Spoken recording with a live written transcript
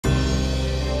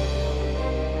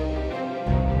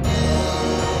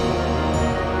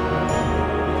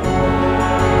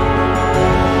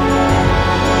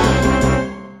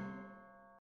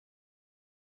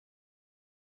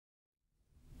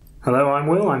Hello, I'm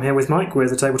Will. I'm here with Mike. We're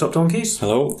the Tabletop Donkeys.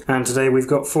 Hello. And today we've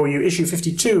got for you issue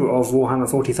 52 of Warhammer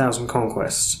 40k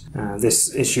Conquest.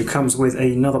 This issue comes with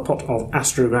another pot of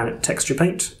Astrogranite texture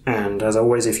paint, and as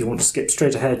always, if you want to skip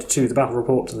straight ahead to the battle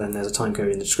report, then there's a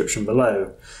timecode in the description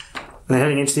below. And then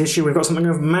heading into the issue, we've got something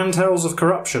of Mantles of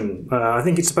Corruption. I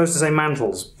think it's supposed to say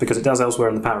mantles, because it does elsewhere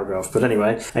in the paragraph. But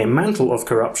anyway, a mantle of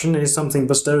corruption is something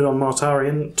bestowed on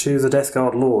Mortarion to the Death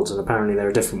Guard Lords, and apparently there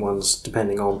are different ones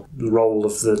depending on the role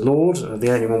of the Lord.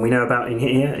 The only one we know about in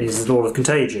here is the Lord of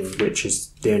Contagion, which is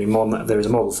the only one that there is a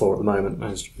model for at the moment,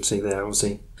 as you can see there,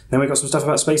 obviously. Then we've got some stuff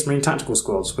about Space Marine Tactical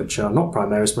Squads, which are not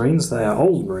Primaris Marines, they are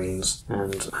Old Marines,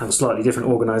 and have a slightly different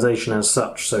organisation as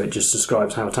such, so it just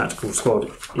describes how a tactical squad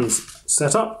is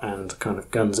set up and kind of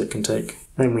guns it can take.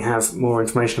 Then we have more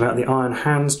information about the Iron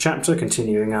Hands chapter,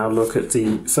 continuing our look at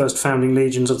the first founding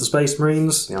legions of the Space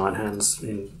Marines. The Iron Hands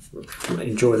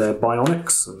enjoy their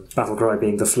bionics, and battle cry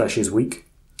being "the flesh is weak."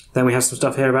 Then we have some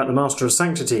stuff here about the Master of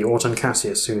Sanctity, Orton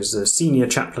Cassius, who is the senior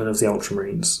chaplain of the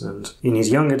Ultramarines. And in his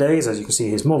younger days, as you can see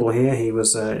his model here, he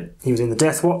was in the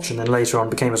Death Watch, and then later on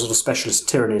became a sort of specialist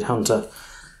Tyrannid hunter.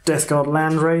 Death Guard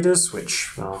Land Raiders, which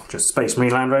are just Space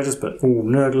Marine Land Raiders, but all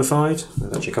Nurglified.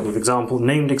 There's actually a couple of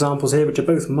named examples here, which are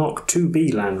both Mark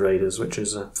 2B Land Raiders, which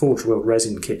is a Forge World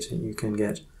resin kit that you can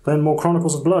get. Then more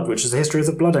Chronicles of Blood, which is the history of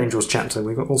the Blood Angels chapter.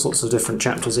 We've got all sorts of different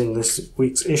chapters in this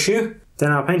week's issue.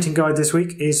 Then our painting guide this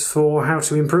week is for how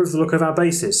to improve the look of our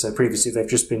bases. So previously they've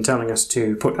just been telling us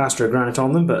to put Astrogranite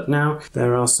on them, but now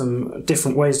there are some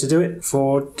different ways to do it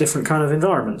for different kind of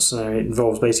environments. So it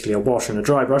involves basically a wash and a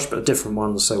dry brush, but different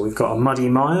ones. So we've got a Muddy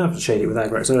Mire, shade it with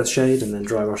Agrax Earthshade, and then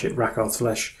dry brush it Rakarth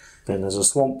Flesh. Then there's a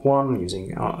Swamp one,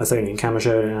 using Athonian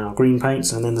Camouflage and our green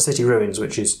paints, and then the City Ruins,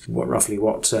 which is roughly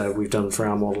what we've done for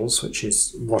our models, which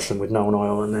is wash them with Nuln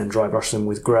Oil and then dry brush them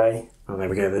with grey. Oh, there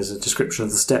we go, there's a description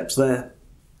of the steps there.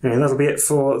 Anyway, that'll be it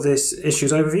for this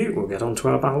issue's overview. We'll get on to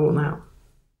our battle now.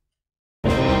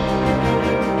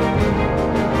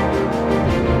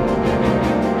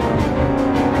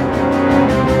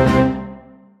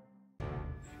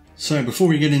 So before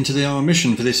we get into our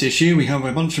mission for this issue, we have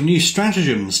a bunch of new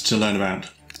stratagems to learn about.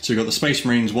 So we've got the Space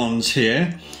Marines ones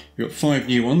here. We've got 5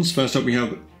 new ones. First up we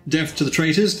have Death to the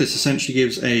Traitors. This essentially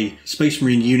gives a Space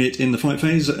Marine unit in the fight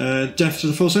phase death to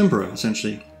the False Emperor,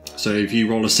 essentially. So if you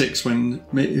roll a 6 when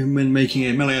making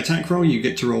a melee attack roll, you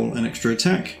get to roll an extra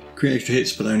attack. Create extra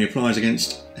hits, but that only applies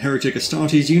against Heretic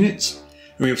Astartes units.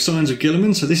 And we have Signs of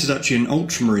Guilliman, so this is actually an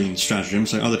Ultramarine stratagem,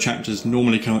 so other chapters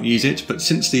normally can't use it, but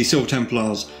since the Silver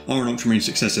Templars are an Ultramarine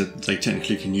successor, they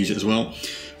technically can use it as well.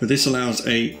 But this allows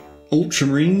a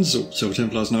Ultramarines, or Silver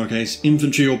Templars in our case,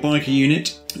 infantry or biker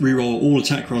unit, reroll all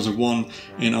attack rolls of 1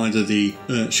 in either the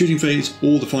shooting phase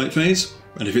or the fight phase.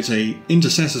 And if it's a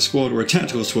intercessor squad or a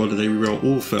tactical squad, they reroll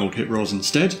all failed hit rolls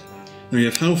instead. Then we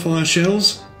have Hellfire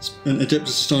Shells, an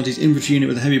Adeptus Astartes infantry unit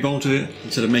with a heavy bolter.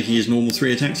 Instead of making his normal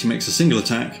 3 attacks, he makes a single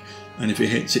attack, and if it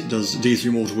hits, it does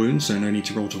D3 mortal wounds, so no need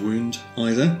to roll to wound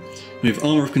either. We have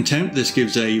Armour of Contempt. This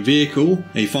gives a vehicle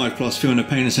a 5+ feel no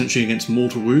pain essentially against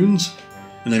mortal wounds.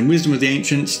 And then Wisdom of the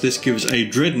Ancients, this gives a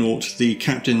Dreadnought the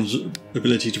captain's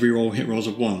ability to reroll hit rolls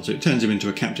of 1, so it turns him into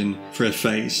a captain for a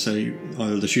phase, so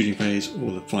either the shooting phase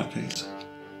or the fight phase.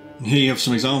 And here you have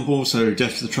some examples, so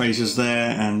Death to the Traitors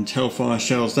there and Hellfire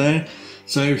Shells there.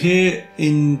 So here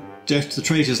in Death to the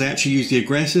Traitors they actually use the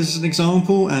Aggressors as an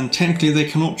example, and technically they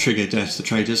cannot trigger Death to the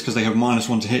Traitors because they have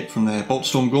 -1 to hit from their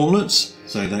Boltstorm Gauntlets.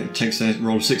 So that takes their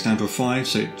roll of 6 down to a 5,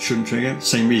 so it shouldn't trigger.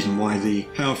 Same reason why the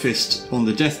Power Fist on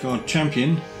the Death Guard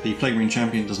champion, the Plague Marine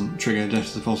champion, doesn't trigger Death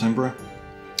to the False Emperor.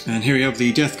 And here we have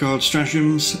the Death Guard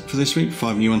stratagems for this week,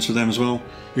 5 new ones for them as well.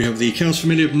 We have the Chaos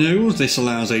Familiar of Nobles. This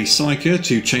allows a Psyker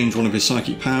to change one of his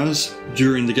psychic powers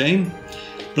during the game.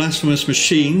 Blasphemous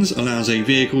Machines allows a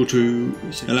vehicle to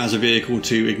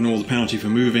ignore the penalty for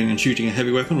moving and shooting a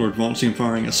heavy weapon or advancing and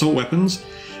firing assault weapons.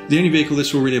 The only vehicle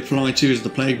this will really apply to is the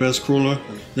Plague Burst Crawler.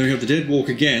 Then we have the Dead Walk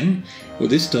again. What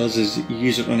this does is you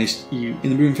use it on in the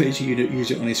movement phase you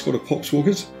use it on a squad of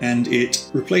Poxwalkers, and it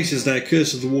replaces their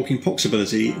Curse of the Walking Pox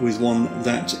ability with one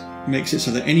that makes it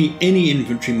so that any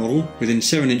infantry model within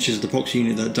 7 inches of the Pox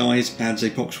unit that dies adds a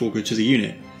Poxwalker to the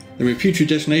unit. Then we have Putrid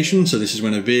Detonation, so this is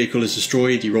when a vehicle is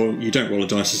destroyed, you don't roll a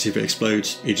dice to see if it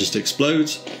explodes, it just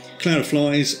explodes. Cloud of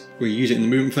Flies, where you use it in the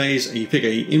movement phase, you pick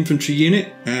a infantry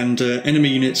unit, and enemy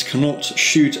units cannot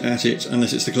shoot at it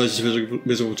unless it's the closest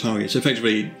visible target. So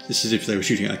effectively, this is if they were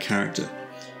shooting at a character.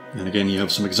 And again, you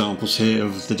have some examples here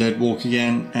of the Dead Walk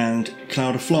again, and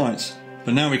Cloud of Flies.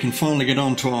 But now we can finally get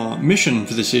on to our mission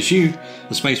for this issue.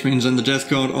 The Space Marines and the Death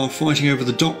Guard are fighting over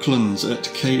the Docklands at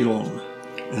Kaylon.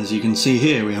 As you can see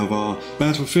here, we have our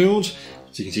battlefield.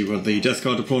 So you can see we've got the Death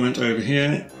Guard deployment over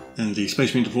here, And the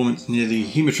Space Marine deployment near the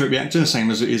Hematite reactor, same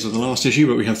as it is with the last issue,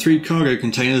 but we have 3 cargo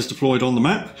containers deployed on the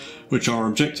map, which are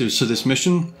objectives to this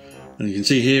mission. And you can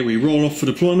see here we roll off for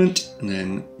deployment, and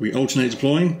then we alternate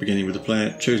deploying, beginning with the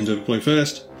player chosen to deploy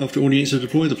first. After all units are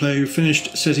deployed, the player who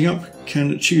finished setting up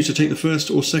can choose to take the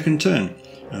first or second turn.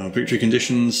 Victory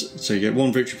conditions, so you get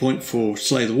 1 victory point for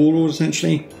Slay the Warlord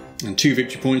essentially, and 2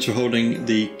 victory points for holding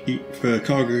the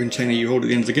cargo container you hold at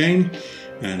the end of the game.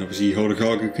 And obviously you hold a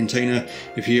cargo container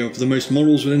if you have the most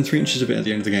models within 3 inches of it at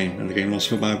the end of the game, and the game lasts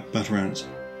for about battle rounds.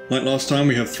 Like last time,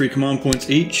 we have 3 command points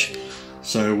each,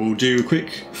 so we'll do a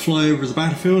quick fly over the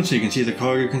battlefield so you can see the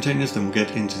cargo containers, then we'll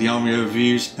get into the army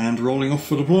overviews and rolling off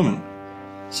for deployment.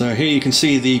 So here you can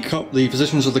see the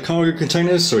positions of the cargo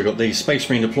containers. So we've got the Space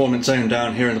Marine deployment zone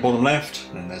down here in the bottom left,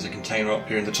 and there's a container up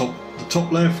here in the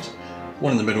top left,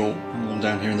 one in the middle, and one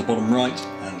down here in the bottom right,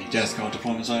 and the Death Guard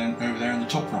deployment zone over there in the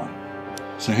top right.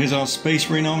 So here's our Space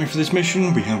Marine army for this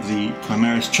mission. We have the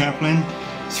Primaris Chaplain,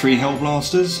 3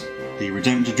 Hellblasters, the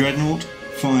Redemptor Dreadnought,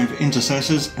 5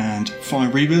 Intercessors and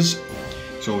 5 Reavers.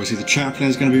 So obviously the Chaplain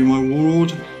is going to be my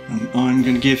Warlord, and I'm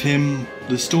going to give him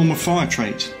the Storm of Fire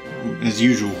trait, as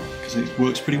usual, because it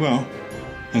works pretty well.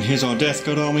 And here's our Death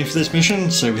Guard army for this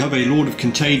mission. So we have a Lord of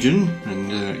Contagion,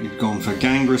 and you've gone for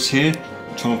Gangrus here,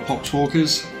 12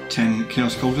 Poxwalkers, 10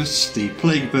 Chaos Cultists, the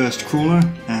Plague Burst Crawler,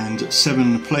 and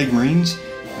 7 Plague Marines.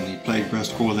 And the Plague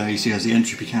Burst Crawler there you see has the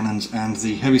Entropy Cannons and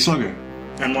the Heavy Slugger.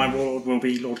 And my Warlord will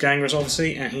be Lord Gangrus,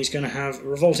 obviously, and he's going to have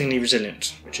Revoltingly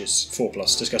Resilient, which is 4+,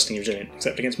 Disgustingly Resilient,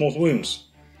 except against mortal wounds.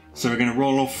 So we're going to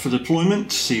roll off for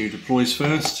deployment, see who deploys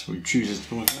first, or who chooses to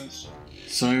deploy first.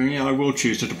 So yeah, I will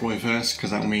choose to deploy first,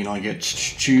 because that will mean I get to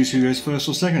choose who goes first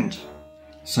or second.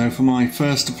 So for my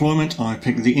first deployment, I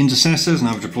picked the Intercessors, and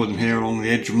I've deployed them here along the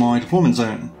edge of my deployment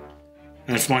zone.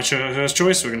 And for my first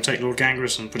choice, we're going to take Lord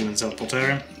Gangrus and put him in the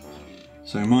Teleportarium.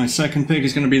 So my second pick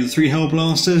is going to be the 3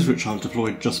 Hellblasters, which I've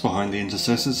deployed just behind the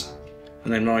Intercessors.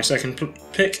 And then my second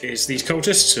pick is these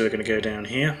Cultists, who are going to go down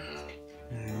here.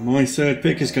 And my third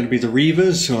pick is going to be the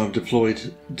Reavers, who I've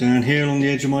deployed down here along the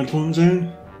edge of my deployment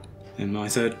zone. And my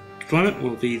third deployment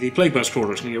will be the Plague Burst Crawler,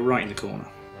 which is going to go right in the corner.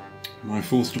 My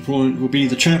fourth deployment will be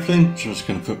the Chaplain, which I'm just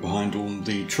going to put behind all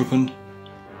the Truppen.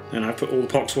 Then I put all the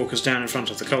Poxwalkers down in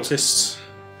front of the Cultists.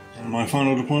 And my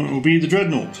final deployment will be the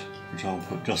Dreadnought, which I'll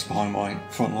put just behind my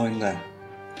front line there.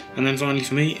 And then finally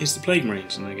for me is the Plague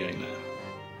Marines, and they're going there.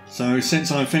 So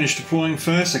since I've finished deploying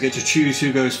first, I get to choose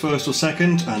who goes first or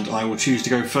second, and I will choose to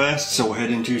go first, so we'll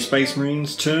head into Space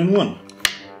Marines turn 1.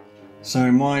 So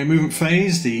in my movement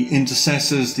phase, the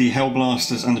Intercessors, the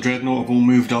Hellblasters and the Dreadnought have all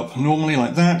moved up normally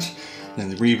like that. Then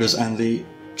the Reavers and the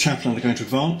Chaplain are going to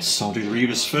advance, so I'll do the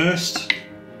Reavers first.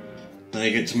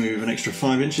 They get to move an extra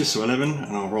 5 inches, so 11,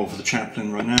 and I'll roll for the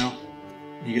Chaplain right now.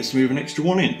 He gets to move an extra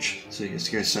 1 inch, so he gets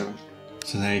to go 7.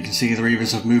 So there you can see the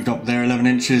Reavers have moved up their 11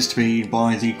 inches to be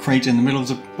by the crate in the middle of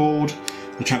the board.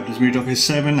 The Chaplain's moved up his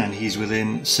 7, and he's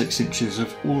within 6 inches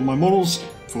of all of my models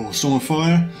for Storm of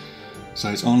Fire. So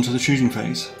it's on to the shooting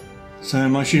phase. So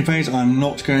in my shooting phase, I'm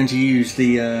not going to use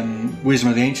the Wisdom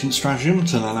of the Ancient stratagem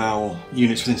to allow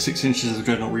units within 6 inches of the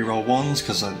Dreadnought reroll 1s,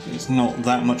 because it's not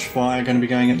that much fire going to be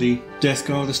going at the Death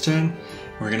Guard this turn.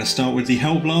 We're going to start with the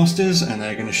Hellblasters, and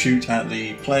they're going to shoot at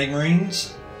the Plague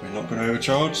Marines. We're not going to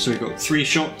overcharge, so we've got 3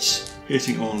 shots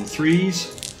hitting on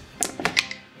 3s.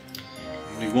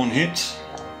 Only 1 hit.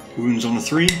 Wounds on a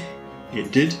 3.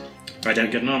 It did. I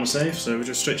don't get an armour save, so we're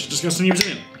just straight to Disgustingly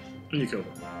Resilient. Really cool.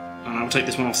 And I'll take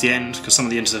this one off the end, because some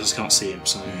of the Intercessors can't see him,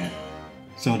 so... Yeah.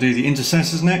 So I'll do the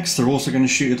Intercessors next. They're also going to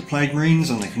shoot at the Plague Marines,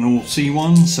 and they can all see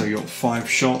one, so you've got 5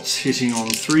 shots hitting on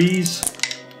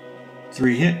 3s.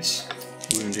 3 hits.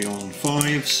 Wounding on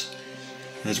 5s.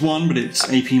 There's 1, but it's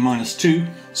AP -2.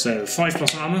 So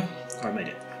 5+ armour, I made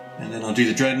it. And then I'll do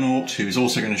the Dreadnought, who's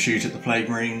also going to shoot at the Plague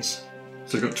Marines.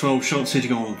 So I've got 12 shots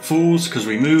hitting on 4s, because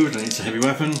we moved, and it's a heavy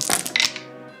weapon.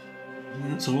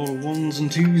 And that's a lot of 1s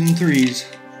and 2s and 3s.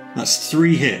 That's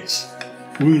 3 hits.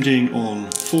 Wounding on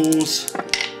 4s.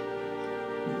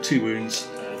 2 wounds.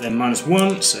 Then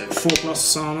 -1, so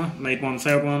 4+ armour. Made 1,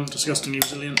 failed 1. Disgustingly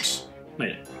Resilient.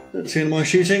 Made it. That's the end of my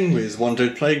shooting, with 1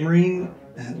 dead Plague Marine.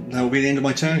 And that will be the end of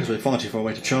my turn, because we're far too far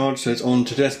away to charge, so it's on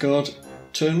to Death Guard,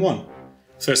 turn 1.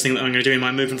 First thing that I'm going to do in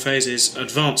my movement phase is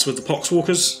advance with the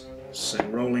Poxwalkers. So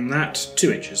rolling that,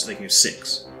 2 inches, they can go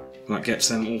 6. That gets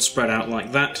them all spread out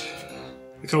like that.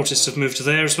 The Cultists have moved to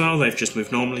there as well, they've just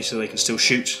moved normally so they can still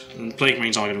shoot. And the Plague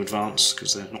Marines are going to advance,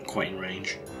 because they're not quite in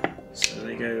range. So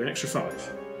they go an extra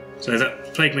 5. So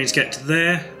that Plague Marines get to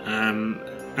there,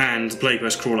 and the Plague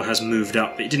Burst Crawler has moved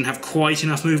up. It didn't have quite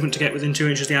enough movement to get within 2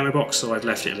 inches of the ammo box, so I've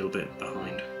left it a little bit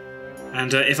behind.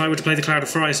 And if I were to play the Cloud of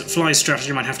Flies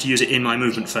stratagem, I'd have to use it in my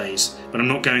movement phase, but I'm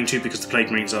not going to because the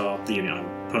Plague Marines are the unit I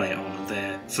would play it on, and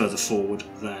they're further forward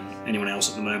than anyone else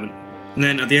at the moment. And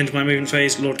then at the end of my movement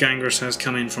phase, Lord Gangrus has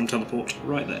come in from teleport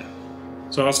right there.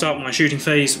 So I'll start my shooting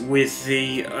phase with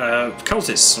the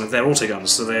cultists with their autoguns,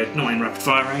 so they're not in rapid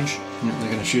fire range. They're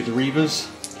going to shoot the Reavers.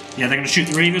 Yeah, they're going to shoot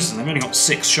the Reavers, and they've only got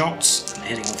 6 shots, and they're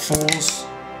hitting on 4s.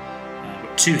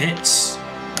 Got 2 hits,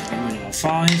 they're winning on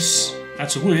 5s.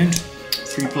 That's a wound.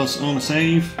 3+ armor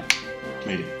save.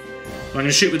 Made it. I'm going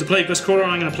to shoot with the Plague Burst Crawler.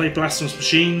 I'm going to play Blasphemous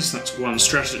Machines. That's one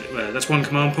that's one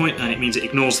command point, and it means it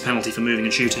ignores the penalty for moving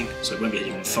and shooting, so it won't be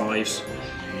hitting on 5s.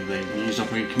 They use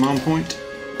up a command point.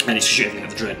 And it's shooting at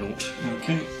the Dreadnought.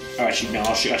 Okay. Oh, actually, no.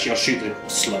 I'll shoot the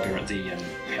Slugger at the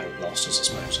Hell Blasters, I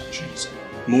suppose. Actually. So.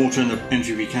 Mortar and the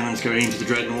entropy cannons going into the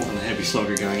Dreadnought, and the heavy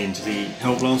slugger going into the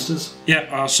Hell Blasters. Yeah,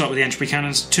 I'll start with the entropy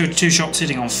cannons. Two shots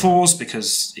hitting on 4s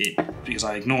because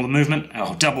I ignore the movement.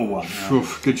 Oh, double 1.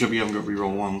 Oof, good job you haven't got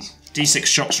reroll 1s. D6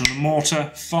 shots from the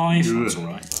mortar, 5. That's all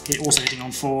right. Also hitting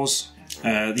on 4s.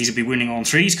 These would be winning on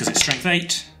 3s because it's strength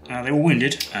 8. They're all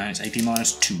wounded, and it's AP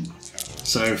 -2.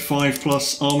 So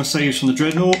 5+ armor saves from the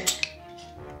Dreadnought.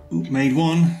 Made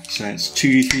 1, so it's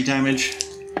 2d3 damage.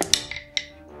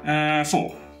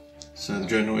 4. So the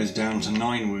Dreadnought is down to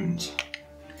 9 wounds.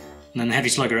 And then the heavy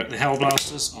slugger at the Hell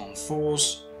Blasters on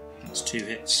 4s. That's 2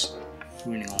 hits.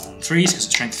 Wounding on 3s because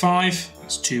it's strength 5.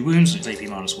 That's 2 wounds and it's AP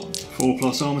 -1.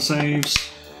 4+ armor saves.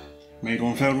 Made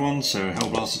 1, failed 1, so Hell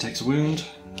Blaster takes a wound.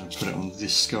 I'll put it on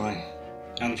this guy.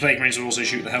 And the Plague Marines will also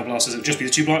shoot the Hell Blasters. It would just be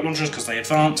the 2 Blight Launchers because they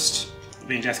advanced.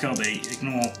 Being Death Guard, they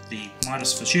ignore the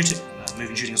minus for shooting,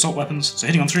 moving, shooting assault weapons. So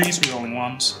hitting on 3s, rerolling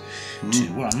 1s. 2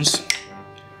 1s.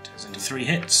 Turns into 3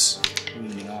 hits.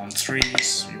 Wounding on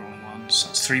 3s, rerolling 1s.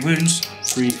 That's 3 wounds.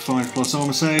 3 5+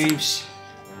 armor saves.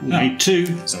 Made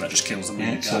 2. So that just kills the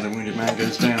wounded guy. So the wounded man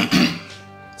goes down.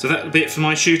 So that'll be it for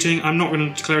my shooting. I'm not going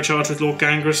to declare a charge with Lord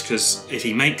Gangrus because if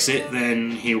he makes it,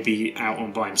 then he'll be out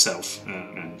on by himself,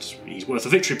 and he's worth a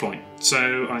victory point.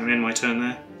 So I'm in my turn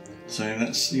there. So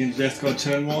that's the end of Death Guard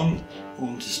turn 1,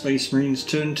 on to Space Marines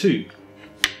turn 2.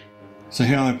 So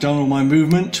here I've done all my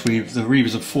movement, the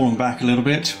Reavers have fallen back a little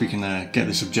bit, we can get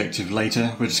this objective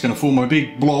later. We're just going to form a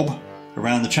big blob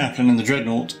around the Chaplain and the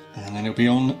Dreadnought, and then it'll be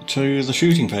on to the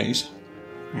shooting phase.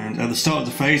 And at the start of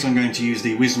the phase I'm going to use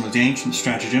the Wisdom of the Ancient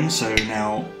stratagem, so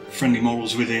now friendly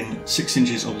models within 6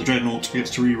 inches of the Dreadnought gets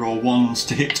to reroll 1s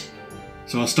to hit.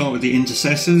 So I'll start with the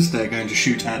Intercessors. They're going to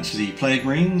shoot at the Plague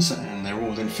Marines, and they're all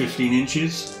within 15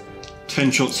 inches.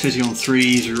 10 shots hitting on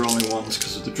 3s, rerolling 1s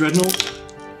because of the Dreadnought.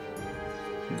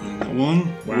 Hitting that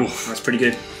 1. Wow, oof. That's pretty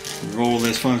good. Roll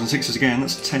those 5s and 6s again,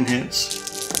 that's 10 hits.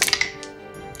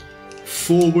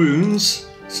 4 wounds,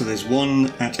 so there's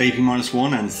 1 at AP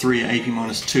 -1 and 3 at AP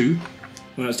 -2.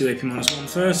 Well, let's do AP -1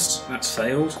 first. That's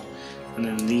failed. And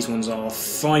then these ones are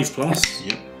 5+.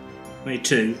 Yep. Made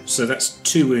 2, so that's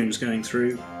 2 wounds going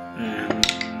through, and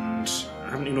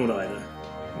I haven't ignored either.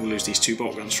 We'll lose these 2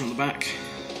 bolt guns from the back.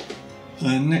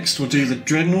 Next we'll do the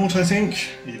Dreadnought, I think.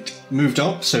 It moved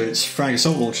up, so its frag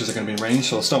assault launchers are going to be in range,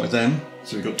 so I'll start with them.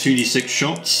 So we've got 2d6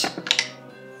 shots,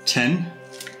 10.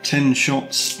 10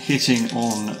 shots hitting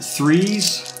on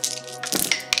 3s,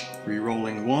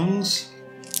 re-rolling 1s.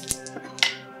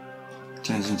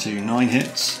 Turns into 9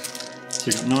 hits. So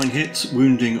we've got 9 hits,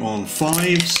 wounding on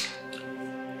 5s.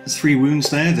 There's 3 wounds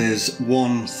there. There's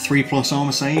 1 3+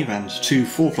 armor save and 2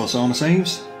 4+ armor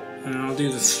saves. I'll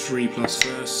do the 3+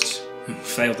 first.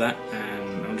 Failed that,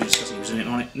 and I'm just using it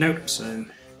on it. Nope, so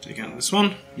take out this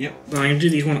one. Yep. But I'm going to do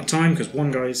these one at a time because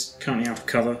one guy's currently out of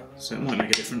cover, so it might make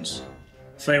a difference.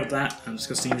 Failed that, and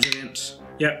disgusting resilience.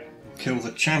 Yep. Kill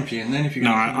the champion then if you.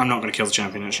 No, I'm not going to kill the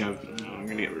champion actually. I'm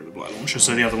going to get rid of the Blight Launcher,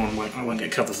 so the other one I won't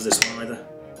get cover for this one either.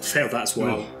 Failed that as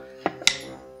well. Oh.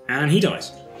 And he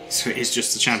dies. So it is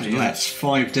just the champion. So that's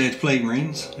 5 dead Plague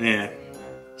Marines. Yeah.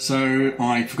 So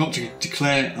I forgot to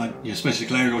declare, you're supposed to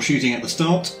declare your shooting at the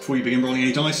start before you begin rolling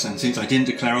any dice, and since I didn't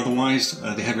declare otherwise,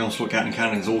 the Heavy Onslaught Gatling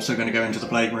Cannon is also going to go into the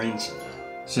Plague Marines.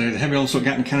 So the Heavy Onslaught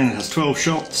Gatling Cannon has 12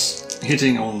 shots,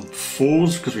 hitting on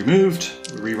 4s because we moved,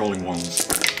 re-rolling 1s.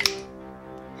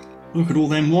 Look at all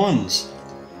them 1s.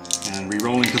 And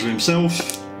re-rolling because of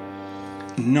himself,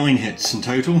 9 hits in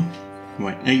total.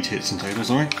 Wait, 8 hits in total,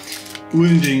 sorry.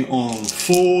 Wounding on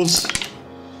 4s.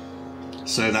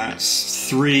 So that's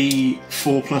 3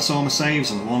 4+ armor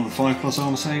saves and 1 5+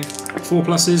 armor save. 4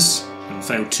 pluses, and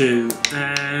failed 2,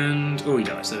 and oh, he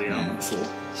dies. There we are, yeah. 4.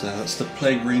 So that's the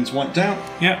Plague Marines wiped out.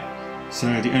 Yep. So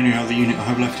the only other unit I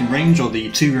have left in range are the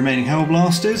 2 remaining Hell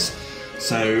Blasters.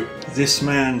 So this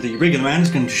man, the regular man, is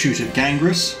going to shoot at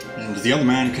Gangrus, and the other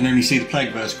man can only see the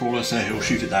Plague Burst Crawler, so he'll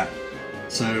shoot at that.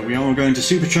 So we are going to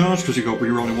supercharge because we've got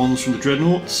rerolling 1s from the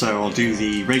Dreadnought. So I'll do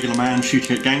the regular man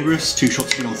shooting at Gangrus, 2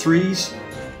 shots hit on 3s.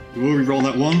 We will reroll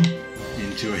that 1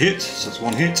 into a hit, so that's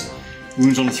 1 hit.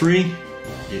 Wounds on a 3,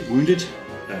 get wounded.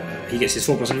 He gets his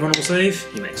 4+ invulnerable save,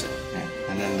 he makes it. Yeah.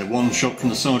 And then the 1 shot from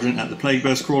the Sergeant at the Plague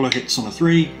Burst Crawler hits on a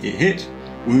 3, it hit.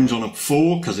 Wounds on a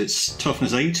 4 because it's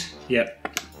toughness 8.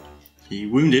 Yep. He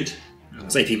wounded.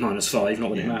 It's AP -5,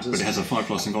 not that it matters. But it has a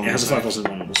 5+ invulnerable It has a 5+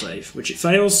 invulnerable save, which it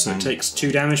fails, so it takes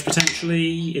 2 damage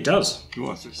potentially. It does.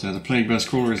 So the Plague Burst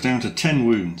Crawler is down to 10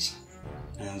 wounds.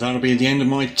 And that'll be the end of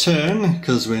my turn,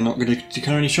 because we're not going to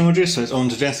declare any charges, so it's on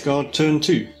to Death Guard turn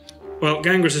 2. Well,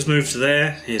 Gangrus has moved to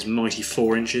there. He is mighty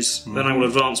 4 inches. Then I will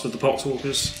advance with the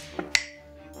Poxwalkers.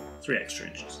 3 extra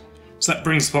inches. So that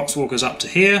brings the Poxwalkers up to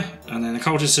here, and then the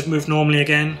Cultists have moved normally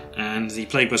again, and the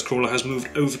Plague Burst Crawler has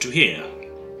moved over to here.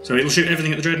 So it'll shoot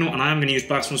everything at the Dreadnought, and I am going to use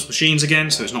Blasphemous Machines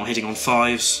again, so it's not hitting on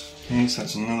 5s. Okay, so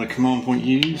that's another command point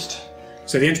used.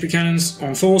 So the entropy cannons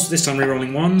on 4s, this time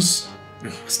re-rolling 1s.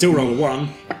 Still roll a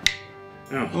 1.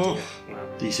 Oh.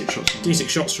 D6 shots. D6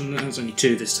 shots from there's only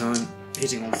 2 this time.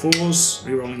 Hitting on 4s,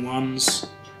 re-rolling 1s.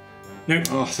 Nope.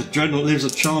 Oh, the Dreadnought lives a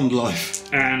charmed life.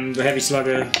 And the Heavy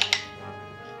Slugger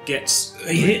gets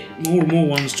a hit. More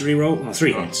 1s to re-roll. Oh,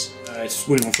 3 hits. It's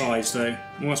winning on 5s though.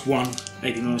 Well, that's 1.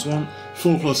 AP -1.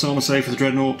 4+ armor save for the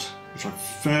Dreadnought, which I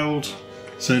failed.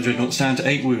 So the Dreadnought's down to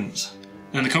 8 wounds.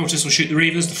 And the Cultists will shoot the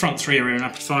Reavers. The front 3 are in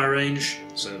rapid fire range,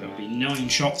 so there'll be 9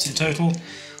 shots in total.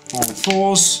 On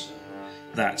 4s,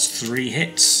 that's 3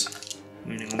 hits.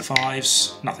 Winning on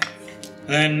 5s, nothing.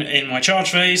 Then in my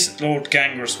charge phase, Lord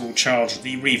Gangrus will charge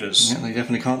the Reavers. Yeah, they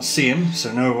definitely can't see him,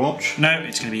 so no watch. No,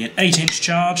 it's going to be an 8-inch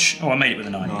charge. Oh, I made it with a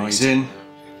 9. Oh, he's in.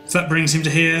 So that brings him to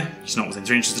here. He's not within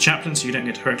 3 inches of the Chaplain, so you don't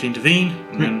get to correctly intervene.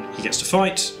 And then he gets to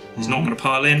fight. He's not going to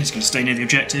pile in, he's going to stay near the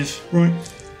objective. Right.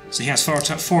 So he has 4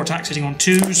 attacks hitting on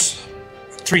 2s.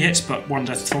 3 hits, but 1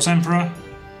 death of the False Emperor.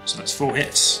 So that's 4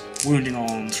 hits. Wounding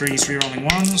on 3s, re-rolling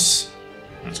 1s.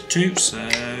 That's a 2, so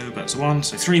that's a 1.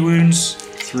 So 3 wounds.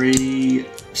 3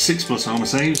 6+ armor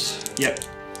saves. Yep.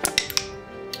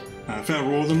 Fail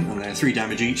roll them, and they're 3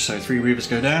 damage each, so 3 Reavers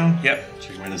go down. Yep. So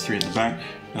you can there's 3 at the back.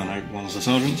 Oh no, 1's the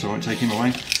Sergeant, so I won't take him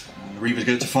away. And the Reavers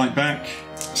get to fight back.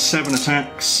 7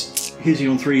 attacks. Hitting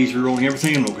on 3s, re-rolling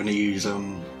everything. I'm not going to use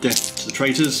Death to the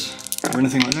Traitors or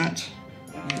anything like that.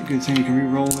 Good thing you can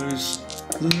re-roll those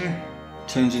there.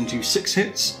 Turns into 6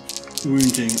 hits.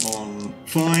 Wounding on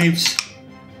 5s.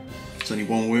 It's only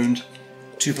 1 wound.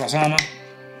 2+ armor.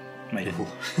 Made it.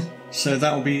 So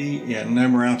that will be, no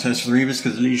morale test for the Reavers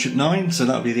because the leadership 9. So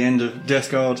that'll be the end of Death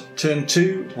Guard turn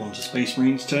 2. On to Space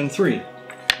Marines turn 3.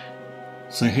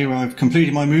 So here I've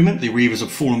completed my movement. The Reavers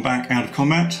have fallen back out of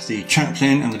combat. The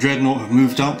Chaplain and the Dreadnought have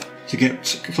moved up to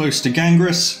get close to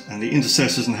Gangrus, and the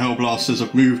Intercessors and Hellblasters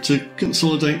have moved to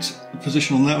consolidate the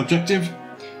position on that objective.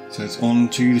 So it's on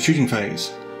to the shooting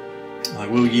phase. I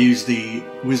will use the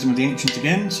Wisdom of the Ancients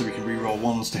again, so we can re-roll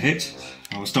 1s to hit.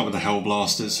 I will start with the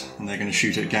Hellblasters, and they're going to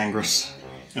shoot at Gangrus.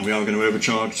 And we are going to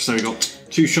overcharge, so we got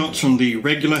 2 shots from the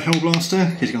regular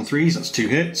Hellblaster, hitting on 3s, that's 2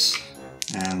 hits.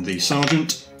 And the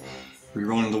Sergeant,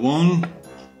 re-rolling the 1,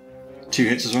 2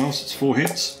 hits as well, so it's 4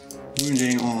 hits.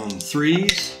 Wounding on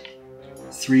 3s,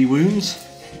 3 wounds.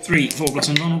 3 4+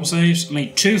 invulnerable saves.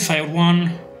 Made 2, failed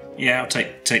 1. Yeah, I'll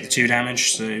take the 2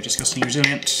 damage, so Disgusting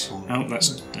Resilient. Oh, that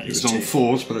is it was on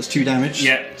 4s, but that's 2 damage.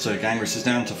 Yeah. So Gangrus is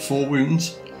down to 4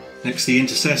 wounds. Next, the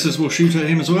Intercessors will shoot at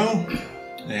him as well.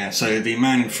 Yeah, so the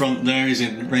man in front there is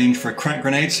in range for a crack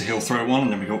grenade, so he'll throw 1,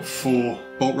 and then we've got 4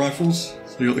 bolt rifles.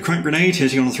 So we've got the crack grenade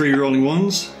hitting on 3 rolling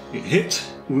 1s. It hit.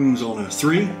 Wounds on a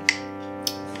 3.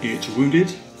 It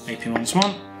wounded. AP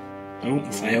 -1.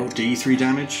 Oh, failed. D3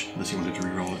 damage, unless you wanted to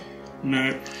re-roll it.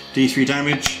 No. D3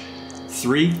 damage.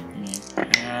 3.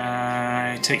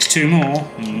 It takes 2 more.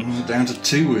 Down to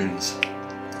 2 wounds.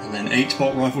 And then 8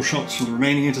 bolt rifle shots from the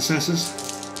remaining Intercessors.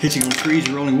 Hitting on 3s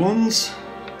and rolling 1s.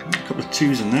 A couple of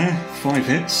 2s in there. 5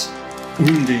 hits.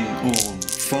 Wounding on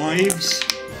 5s.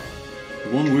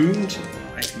 1 wound.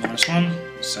 AP -1.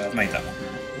 So I've made that one.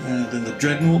 Then the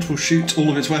Dreadnought will shoot all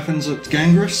of its weapons at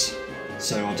Gangrus.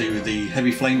 So I'll do the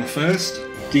Heavy Flamer first.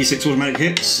 D6 automatic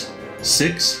hits.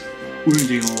 6.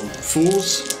 Wounding on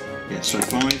 4s. Yeah, so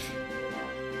 5.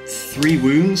 3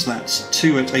 wounds, that's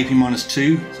 2 at AP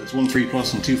 -2, so it's 1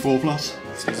 3+ and 2 4+.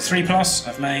 So the 3+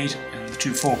 I've made, and the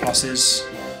 2 4+s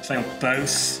failed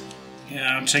both.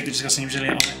 Yeah, I'll take the Disgusting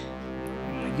Resilient on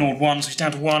it. Ignored 1, so he's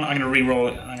down to 1. I'm going to re-roll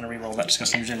it. I'm going to re-roll that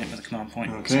Disgusting Resilient with a command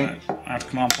point. Okay. So out of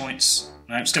command points.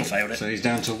 No, still failed it. So he's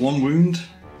down to 1 wound.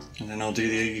 And then I'll do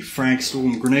the Frag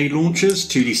Storm Grenade Launchers,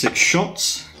 2d6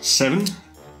 shots, 7.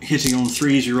 Hitting on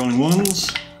 3s, you're rolling 1s.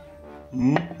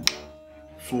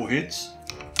 4 hits.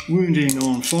 Wounding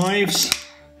on 5s.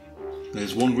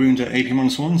 There's 1 wound at AP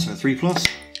 -1, so 3+.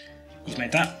 He's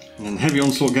made that. And then Heavy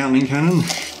Onslaught Gatling Cannon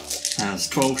has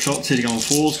 12 shots hitting on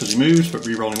 4s because he moved, but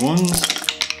re-rolling 1s.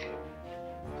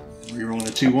 Re-rolling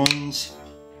the 2 1s.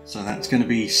 So that's going to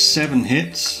be 7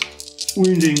 hits.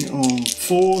 Wounding on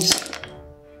 4s.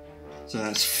 So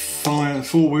that's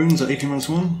 4 wounds at AP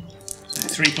 -1. So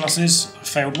 3 pluses.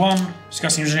 Failed 1.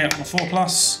 Disgusting Resilient on a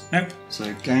 4+. Nope.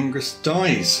 So Gangrus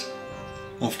dies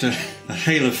after a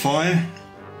hail of fire.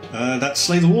 That's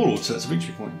Slay the Warlord, so that's a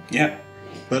victory point. Yeah.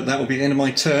 But that will be the end of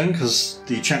my turn because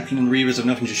the Chaplain and Reavers have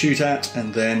nothing to shoot at,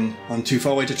 and then I'm too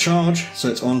far away to charge, so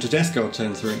it's on to Death Guard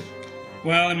turn 3.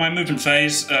 Well, in my movement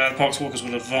phase, the Poxwalkers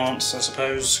will advance, I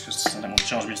suppose, because they don't want to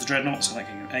charge me into the Dreadnought, so they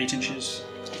can go 8 inches.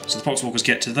 So the Poxwalkers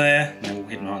get to there, they're all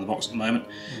hidden behind the box at the moment.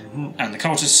 And the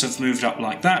Cultists have moved up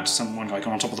like that, one guy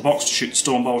gone on top of the box to shoot the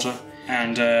Stormbolter,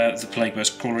 and the Plague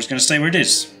Burst Crawler is going to stay where it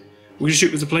is. We're going to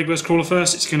shoot with the Plague Burst Crawler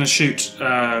first. It's going to shoot.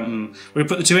 We're going to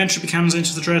put the 2 entropy cannons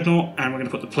into the Dreadnought, and we're going to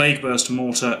put the Plague Burst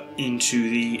Mortar into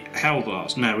the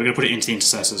Hellblast. No, we're going to put it into the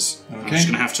Intercessors. Okay. I'm just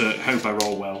going to have to hope I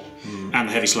roll well. And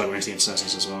the Heavy Slugger into the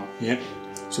Intercessors as well. Yep.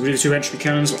 So we do the 2 entropy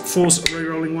cannons. Got 4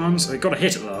 re-rolling ones. So they got a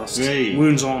hit at last. Hey.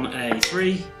 Wounds on a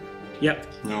 3. Yep.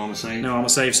 No armour save. No armour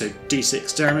save, so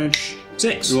D6 damage.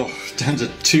 6. Oh, down to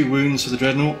 2 wounds for the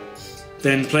Dreadnought.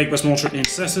 Then the Plague Burst Mortar at the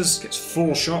Intercessors. Gets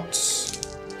 4 shots.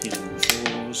 Hitting on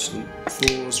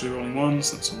 4s, re-rolling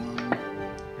 1s, that's a 1.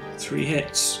 3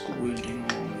 hits, wounding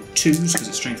on 2s because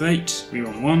it's strength 8,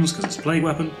 re-rolling 1s because it's a plague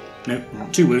weapon. Nope,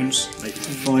 2 wounds, made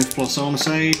 5+ armour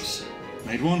saves,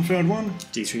 made 1, failed 1.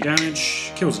 D3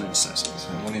 damage, kills an intercessor. So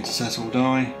 1 intercessor will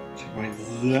die, take away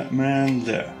that man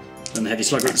there. Then the Heavy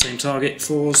Slugger at the same target,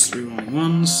 4s, re-rolling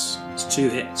 1s, it's 2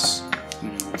 hits,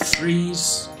 wounding on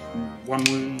 3s, 1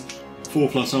 wound.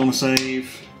 4+ armour save,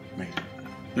 made it.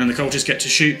 Then the Cultists get to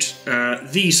shoot.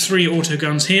 These 3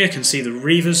 autoguns here can see the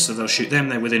Reavers, so they'll shoot them,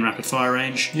 they're within rapid fire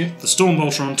range. Yep. The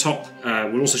Stormbolter on top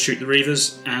will also shoot the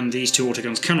Reavers, and these 2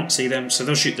 autoguns cannot see them, so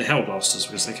they'll shoot the Hellblasters,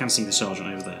 because they can see the Sergeant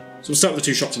over there. So we'll start with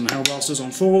the 2 shots on the Hellblasters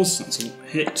on 4s, that's a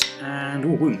hit,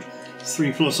 and wound.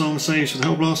 3+ armour saves for the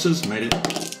Hellblasters, made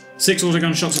it. 6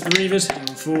 autogun shots at the Reavers, hitting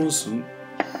on 4s,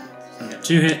 I get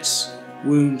 2 hits,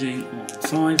 wounding on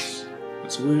 5s,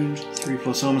 that's a wound.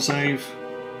 3+ armour save.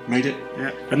 Made it.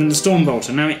 Yeah. And then the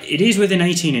Stormbolter. Now, it is within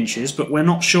 18 inches, but we're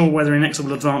not sure whether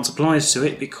Inexorable Advance applies to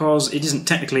it because it isn't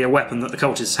technically a weapon that the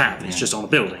Cultists have. It's just on a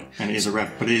building. And it is a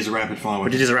rapid fire weapon.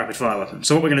 But it is a rapid fire weapon.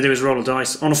 So what we're going to do is roll a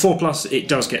dice. On a 4+, it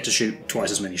does get to shoot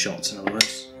twice as many shots, in other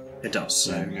words. It does.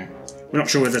 So we're not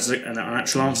sure whether there's an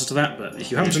actual answer to that, but if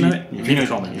you happen to know it, leave a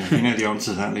comment. If you know the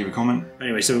answer to that, leave a comment.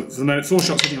 Anyway, so for the moment, 4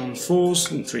 shots hitting on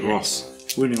 4s, 3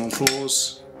 hits. Wounding on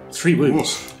 4s, 3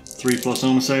 wounds. 3+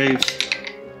 armour saves.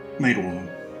 Made all of them.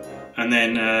 And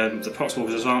then the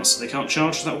Poxwalkers advance, so they can't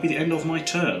charge, so that will be the end of my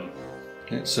turn.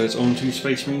 Okay, so it's on to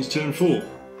Space Marines turn 4.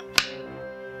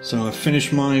 So I've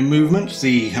finished my movement.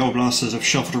 The Hellblasters have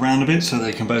shuffled around a bit so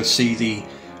they can both see the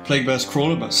Plague Burst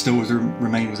Crawler, but still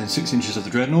remain within 6 inches of the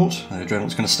Dreadnought. The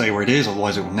Dreadnought's going to stay where it is,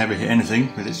 otherwise it will never hit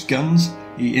anything with its guns.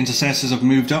 The Intercessors have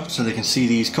moved up so they can see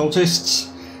these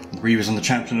Cultists. The Reavers and the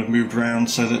Chaplain have moved around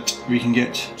so that we can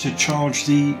get to charge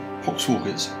the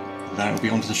Poxwalkers. That will be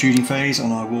onto the shooting phase,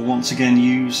 and I will once again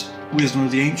use Wisdom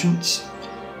of the Ancients.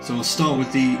 So I'll start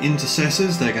with the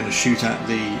Intercessors. They're going to shoot at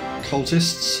the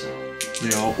Cultists.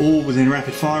 They are all within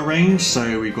rapid fire range,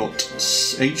 so we've got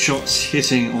 8 shots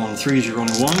hitting on 3s, you're on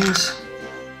 1s.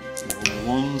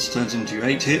 1s turns into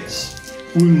 8 hits.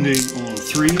 Wounding on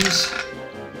 3s.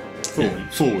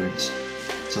 4 wounds.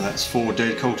 So that's 4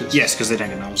 dead Cultists. Yes, because they don't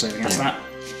get an armor save against that.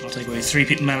 I'll take away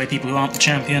 3 melee people who aren't the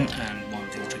champion, and 1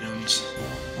 of the autoguns.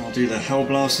 I'll do the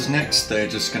Hellblasters next. They're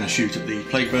just going to shoot at the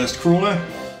Plague Burst Crawler.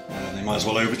 They might as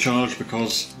well overcharge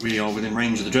because we are within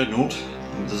range of the Dreadnought.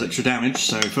 And there's extra damage,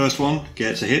 so first one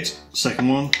gets a hit, second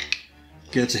one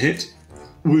gets a hit.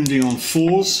 Wounding on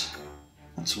 4s,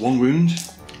 that's 1 wound.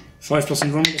 5+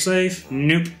 invulnerable save,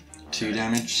 nope. 2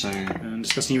 damage, so... And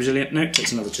Disgusting Resilient, nope,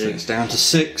 takes another 2. So it's down to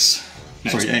 6.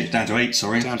 No, sorry, 8, down to 8,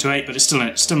 sorry. Down to 8, but it's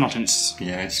still not in its...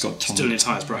 Yeah, it's got tons. Still in its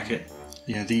highest bracket.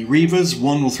 Yeah, the Reavers,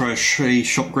 one will throw a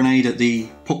shot grenade at the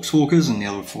Poxwalkers and the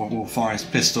other will fire his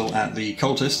pistol at the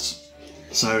Cultists.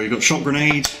 So you've got shot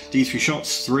grenade, D3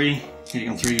 shots, 3, hitting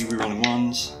on 3, rerolling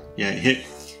 1s. Yeah, it hit.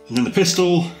 And then the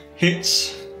pistol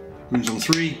hits, wounds on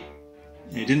 3,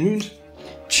 it didn't wound.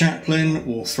 Chaplain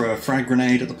will throw a frag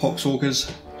grenade at the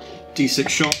Poxwalkers, D6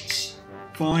 shots,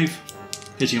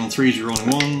 5, hitting on 3s,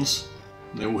 rerolling 1s.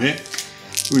 They all hit.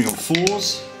 Wounding on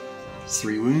 4s,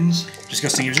 3 wounds.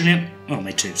 Disgusting Resilient. Oh,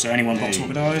 made 2, so only 1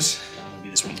 Poxwalker dies. I'll be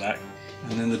this one back.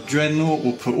 And then the Dreadnought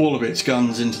will put all of its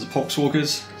guns into the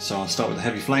Poxwalkers. So I'll start with the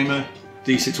Heavy Flamer.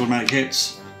 D6 automatic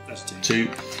hits. That's 2.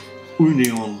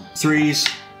 Wounding on 3s.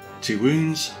 2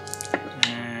 wounds.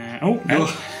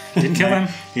 Didn't kill them.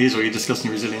 Here's where you're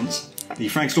discussing resilience. The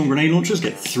Fragstorm grenade launchers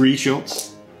get 3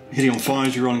 shots. Hitting on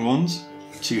 5s, you're rolling 1s.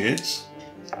 2 hits.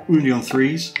 Wounding on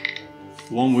 3s.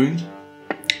 1 wound.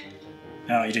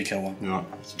 Oh, you did kill one. Right.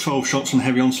 12 shots from the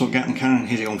Heavy Onslaught Gatling Cannon.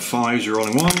 Hitting on 5s, you're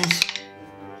rolling 1s.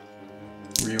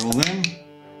 Reroll them.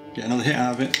 Get another hit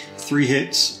out of it. 3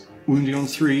 hits. Wounding on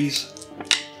 3s.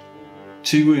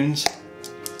 2 wounds.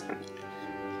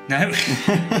 No.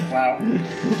 Wow.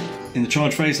 In the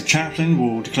charge phase, the Chaplain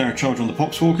will declare a charge on the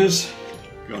Poxwalkers.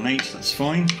 Got an 8, that's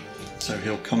fine. So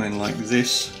he'll come in like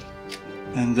this.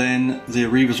 And then the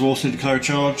Reavers will also declare a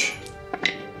charge.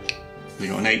 They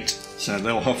got an 8, so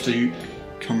they'll have to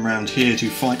come around here to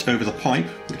fight over the pipe,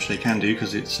 which they can do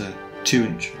because it's a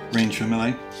 2-inch range for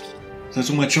melee. So that's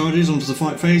all my charges. Onto the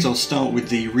fight phase. I'll start with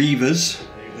the Reavers.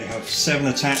 They have 7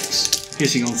 attacks,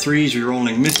 hitting on 3s,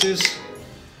 rerolling misses.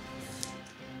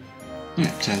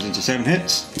 Yeah, turns into 7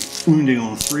 hits. Wounding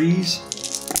on 3s.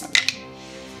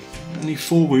 Only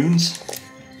 4 wounds.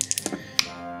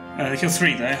 They killed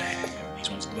 3 there.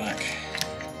 These ones at the back.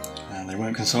 And they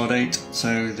won't consolidate,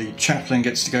 so the Chaplain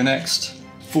gets to go next.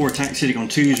 4 attacks hitting on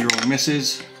 2s, rerolling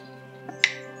misses.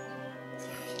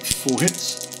 4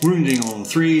 hits. Wounding on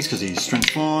 3s because he's strength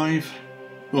 5.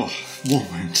 Oh,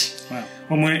 1 wound. Wow.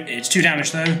 1 wound. It's 2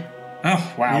 damage though.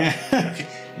 Oh, wow. Yeah. Okay.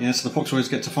 Yeah, so the Poxwalkers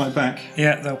get to fight back.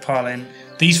 Yeah, they'll pile in.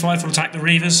 These 5 will attack the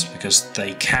Reavers because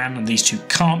they can, and these 2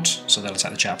 can't, so they'll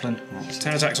attack the Chaplain.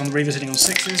 10 attacks on the Reavers hitting on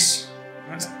 6s.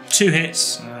 That's 2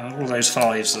 hits. All those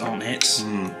 5s that aren't hits.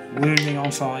 Wounding on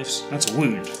 5s. That's a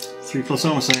wound. 3+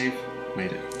 armor save.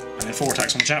 Made it. And then 4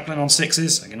 attacks on the Chaplain on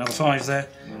 6s. Like another 5 there.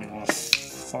 Wounding on a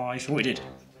 5. Oh, it did.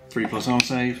 3+ armor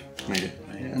save. Made it.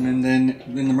 And then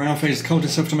in the morale phase, the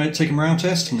cultists have to take a morale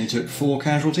test, and they took 4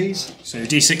 casualties. So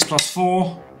D6 plus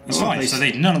 4 is 5. So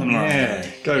none of them are. Yeah,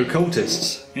 go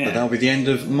cultists. Yeah. But that'll be the end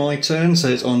of my turn, so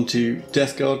it's on to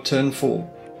Death Guard turn 4.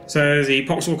 So the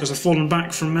Poxwalkers have fallen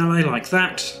back from melee like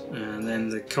that, and then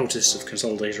the cultists have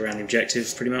consolidated around the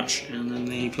objective pretty much, and then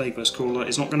the Plague Burst Crawler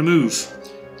is not going to move.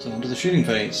 So on to the shooting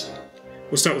phase.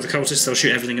 We'll start with the cultists. They'll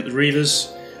shoot everything at the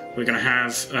Reavers. We're going to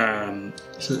have...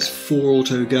 so it's 4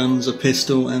 auto guns, a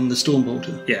pistol, and the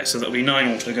Stormbolter. yeah, so that'll be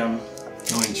 9 auto gun.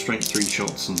 9 strength 3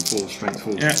 shots and 4 strength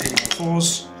 4. Yeah, it's hitting on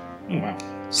 4s. Oh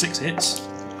wow. 6 hits.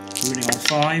 Wounding on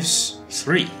 5s.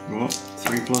 3. What?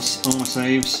 3+ armor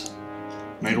saves.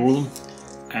 Made all of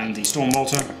them. And the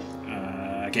Stormbolter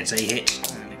gets a hit,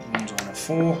 and it wounds on a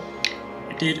 4.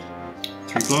 It did.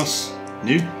 3+.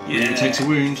 New. Yeah. It takes a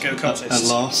wound. Go cultists. At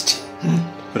last.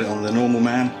 Put it on the normal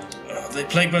man. The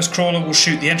Plague Burst Crawler will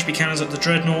shoot the entropy cannons at the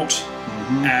Dreadnought,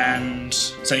 and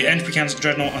so your entropy cannons at the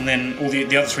Dreadnought, and then all the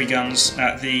other 3 guns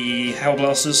at the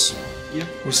Hellblasters. Yep.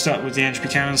 We'll start with the entropy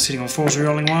cannons hitting on 4s,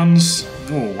 rerolling 1s.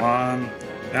 Oh, 1.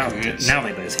 Now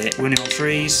they both hit. Wounding on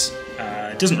 3s.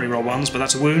 It doesn't reroll 1s, but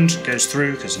that's a wound. Goes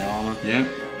through because no armour. Yep.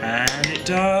 And it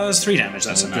does 3 damage.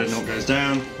 That's enough. Dreadnought goes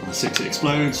down. On a 6 it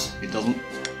explodes. It doesn't.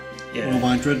 Yeah. All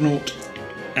by Dreadnought.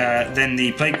 Then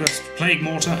the Plague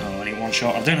Mortar, only 1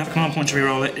 shot. I don't have a command point to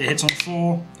reroll it. It hits on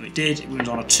 4. It did. It wounds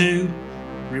on a 2.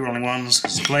 Rerolling 1s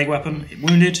because it's a plague weapon. It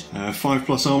wounded.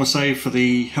 5+ armor save for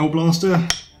the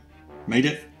Hellblaster. Made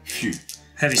it. Phew.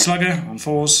 Heavy Slugger on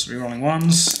 4s. Rerolling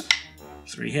 1s.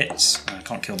 3 hits. I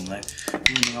can't kill them though.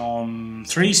 Wounding on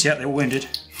 3s. Yeah, they were wounded.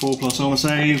 4+ armor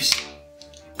saves.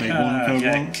 Made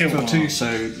 1, killed 1. 2.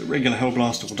 So the regular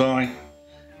Hellblaster will die.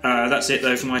 That's it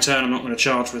though for my turn. I'm not going to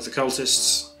charge with the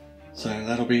cultists. So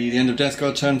that'll be the end of Death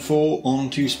Guard turn 4, on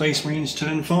to Space Marines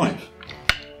turn 5.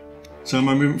 So in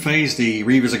my movement phase, the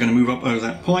Reavers are going to move up over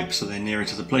that pipe, so they're nearer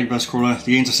to the Plague Burst Crawler.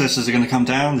 The Intercessors are going to come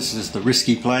down. This is the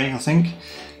risky play, I think.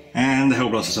 And the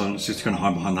Hellblasters are just going to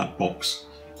hide behind that box,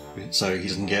 so he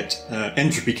doesn't get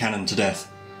entropy cannon to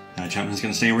death. Chaplain's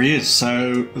going to stay where he is.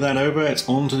 So with that over, it's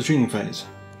on to the shooting phase.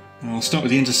 And I'll start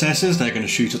with the Intercessors. They're going to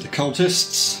shoot at the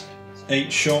cultists.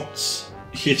 8 shots,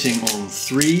 hitting on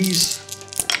 3s.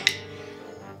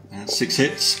 And 6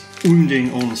 hits,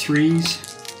 wounding on 3s.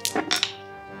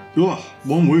 Oh,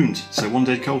 1 wound, so 1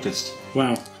 dead cultist.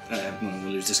 Wow.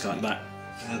 We'll lose this guy at the back.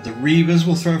 The Reavers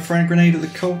will throw a frag grenade at the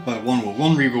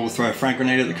one Reaver will throw a frag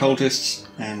grenade at the cultists,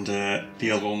 and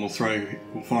the other one will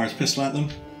fire his pistol at them.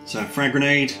 So frag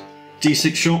grenade,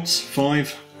 D6 shots,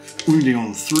 5, wounding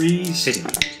on 3s.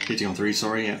 Hitting on 3s,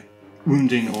 sorry, yeah.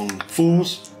 Wounding on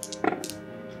 4s.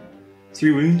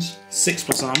 3 wounds.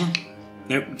 6+ armour.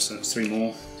 Nope, so that's 3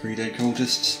 more. 3 dead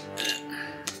cultists.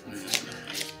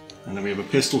 And then we have a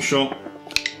pistol shot,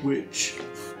 which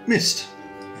missed.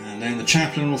 And then the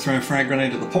Chaplain will throw a frag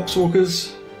grenade at the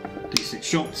Poxwalkers. D6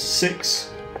 shots,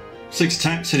 6. 6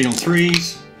 attacks, hitting on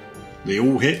 3s. They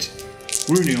all hit.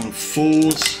 Wounding on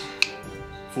 4s.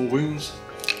 4 wounds.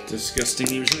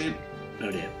 Disgustingly resilient.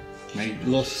 Oh dear. Made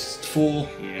lost 4.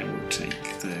 Yeah, we'll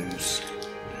take those.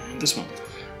 And this one.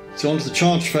 So on to the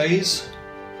charge phase.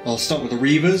 I'll start with the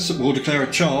Reavers. We'll declare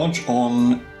a charge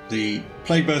on the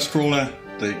Plague Burst Crawler,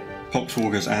 the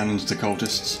Poxwalkers and the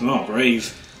Cultists. Oh,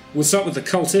 brave. We'll start with the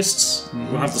Cultists.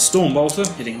 We'll have the Storm Bolter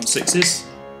hitting on 6s.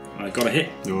 I got a hit.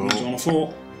 Oh. It was on a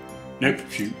 4. Nope.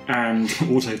 Shoot. And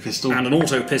Auto pistol. and an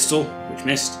auto pistol, which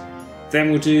missed.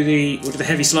 Then we'll do the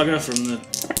Heavy Slugger from the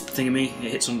thingammy.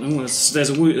 It hits on. Oh,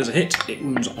 there's a hit. It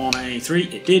wounds on a 3.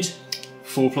 It did.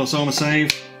 4+ armor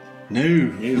save. No.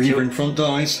 Reaver in front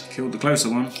dies. Killed the closer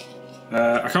one.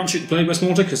 I can't shoot the Plague Burst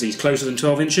Mortar because he's closer than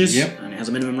 12 inches. Yep. And it has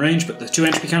a minimum range. But the 2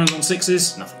 entropy cannons on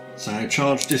 6s, nothing. So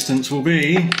charge distance will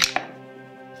be.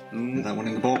 Get that one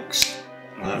in the box.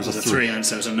 Oh, that was a 3. And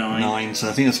so it was a 9. 9. So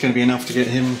I think that's going to be enough to get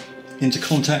him into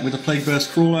contact with the Plague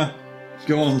Burst Crawler.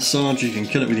 Go on, Sarge, you can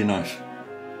kill it with your knife.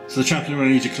 So the Chaplain will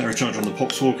need to declare a charge on the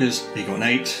Poxwalkers. He got an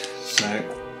 8, so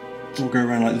we'll go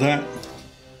around like that.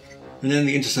 And then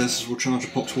the Intercessors will charge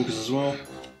the Poxwalkers as well.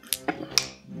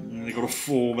 And they got a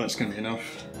 4, but that's going to be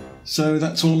enough. So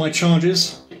that's all my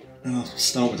charges. And I'll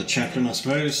start with the Chaplain, I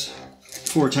suppose.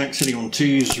 4 attacks hitting on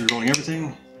 2s, rerolling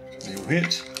everything. They all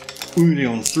hit. Wounding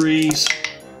on 3s.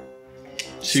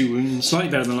 2 wounds. Slightly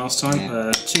better than last time.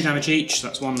 Yeah. 2 damage each,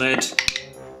 that's 1 dead.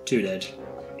 2 dead.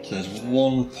 So there's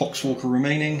 1 Poxwalker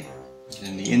remaining.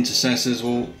 And the Intercessors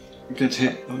will get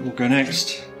hit. Will go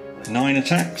next. 9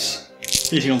 attacks.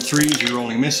 Hitting on 3s,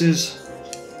 rerolling misses.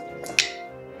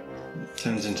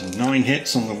 Turns into 9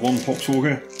 hits on the 1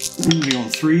 Poxwalker. Wounding on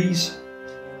 3s.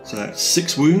 So that's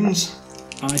 6 wounds.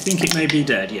 I think it may be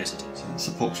dead, yes it is. So that's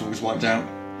the Poxwalker's wiped out.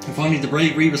 And finally, the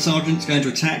brave Reaver Sergeant's going to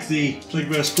attack the Plague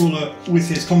Burst Crawler with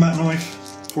his combat knife.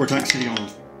 4 attacks hitting on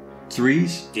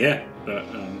 3s. Yeah, but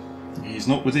He's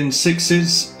not within 6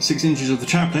 inches of the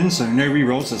Chaplain, so no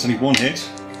rerolls, that's only 1 hit.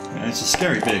 It's a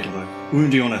scary vehicle though.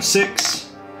 Wounding on a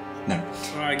 6. No.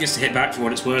 I guess to hit back for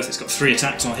what it's worth, it's got 3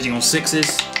 attacks on hitting on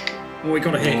 6s. Oh, it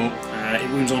got a hit. It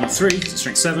wounds on a 3, because it's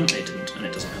strength 7. It didn't, and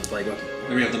it doesn't have a plague weapon.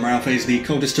 There we have the morale phase. The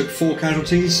Cultists took 4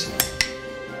 casualties.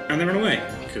 And they run away,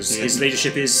 because his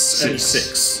leadership is only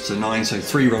 6. So 9, so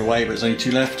 3 run away, but there's only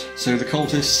 2 left. So the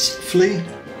Cultists flee,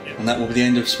 and that will be the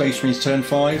end of Space Marines turn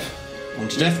 5. On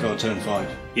to Death Guard turn 5.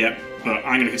 Yep, but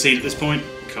I'm going to concede at this point,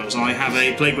 because I have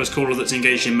a Plague Burst Crawler that's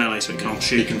engaged in melee, so it can't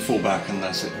shoot. He can fall back, and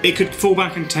that's it. It could fall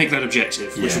back and take that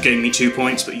objective, which would gain me 2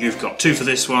 points, but you've got 2 for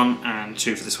this one, and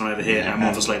 2 for this one over here, and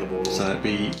 1 for Slay the Warlord. So that'd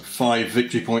be 5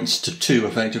 victory points to 2,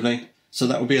 effectively. So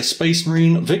that would be a Space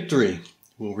Marine victory.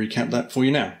 We'll recap that for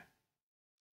you now.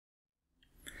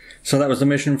 So that was the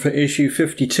mission for issue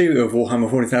 52 of Warhammer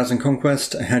 40,000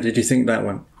 Conquest. How did you think that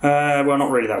went? Well,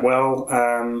 not really that well.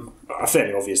 A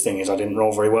fairly obvious thing is I didn't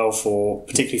roll very well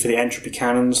particularly for the entropy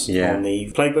cannons on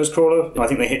the Plague Burst Crawler. I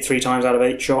think they hit 3 times out of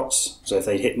 8 shots, so if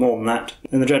they'd hit more than that,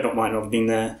 then the Dreadnought might not have been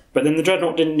there. But then the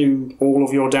Dreadnought didn't do all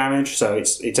of your damage, so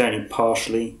it's only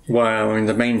partially. Well, I mean,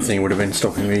 the main thing would have been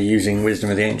stopping me using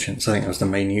Wisdom of the Ancients. I think that was the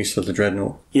main use of the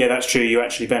Dreadnought. Yeah, that's true. You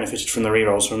actually benefited from the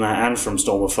rerolls from that and from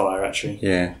Storm of Fire, actually.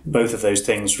 Yeah. Both of those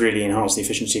things really enhance the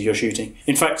efficiency of your shooting.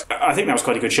 In fact, I think that was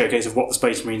quite a good showcase of what the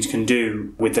Space Marines can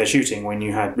do with their shooting when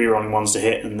you had rerolling ones to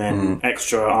hit and then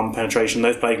extra armor penetration.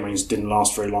 Those Plague Marines didn't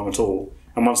last very long at all.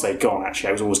 And once they'd gone, actually,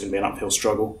 it was always going to be an uphill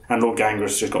struggle. And Lord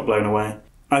Gangrus just got blown away.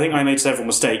 I think I made several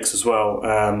mistakes as well.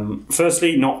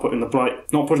 Firstly, not putting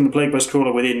the Plague Burst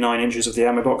Crawler within 9 inches of the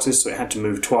ammo boxes, so it had to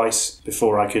move twice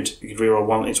before I could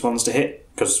reroll its ones to hit,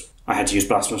 because I had to use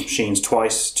Blasphemous Machines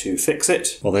twice to fix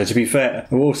it. Although, to be fair,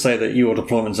 I will say that your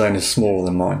deployment zone is smaller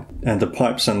than mine, and the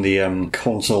pipes and the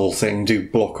console thing do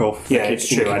block off. Yeah, it's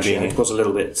true, actually. It was a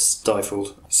little bit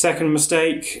stifled. Second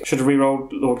mistake, should have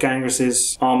rerolled Lord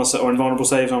Gangrus's armour or invulnerable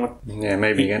saves on. Yeah,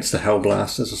 maybe against the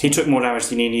Hellblasters. He took more damage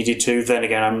than he needed to. Then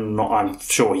again, I'm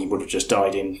sure he would have just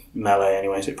died in melee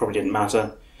anyway, so it probably didn't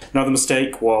matter. Another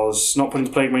mistake was not putting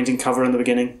the Plague Marines in cover in the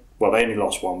beginning. Well, they only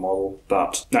lost 1 model,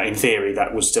 but in theory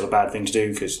that was still a bad thing to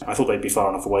do, because I thought they'd be far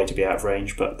enough away to be out of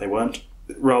range, but they weren't.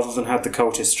 Rather than have the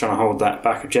Cultists trying to hold that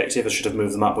back objective, I should have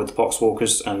moved them up with the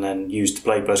Poxwalkers and then used the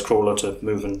Plague Burst Crawler to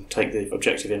move and take the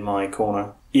objective in my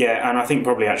corner. Yeah, and I think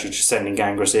probably actually just sending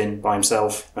Gangrus in by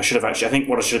himself. I think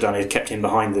what I should have done is kept him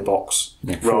behind the box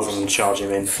rather than charge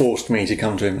him in. Forced me to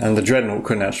come to him, and the Dreadnought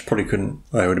couldn't.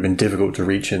 Well, it would have been difficult to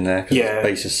reach in there because the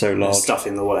base is so large. Stuff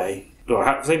in the way.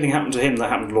 Well, same thing happened to him that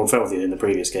happened to Lord Felthius in the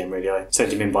previous game, really. I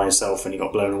sent him in by himself and he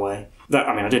got blown away.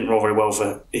 I didn't roll very well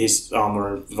for his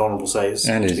armour and vulnerable saves.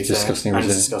 And his disgusting resilient. And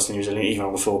his disgusting resilient, even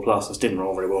on the 4+. I didn't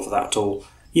roll very well for that at all.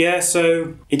 Yeah,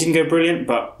 so it didn't go brilliant,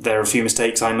 but there are a few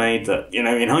mistakes I made that, in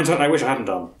hindsight, I wish I hadn't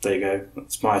done. There you go.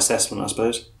 That's my assessment, I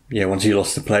suppose. Yeah, once you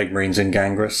lost the Plague Marines in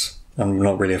Gangrus, I'm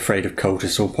not really afraid of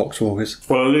cultists or poxwalkers.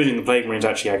 Well, losing the Plague Marines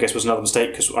actually, I guess, was another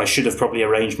mistake because I should have probably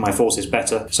arranged my forces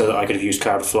better so that I could have used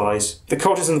Cloud of Flies. The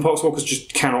cultists and the poxwalkers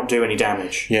just cannot do any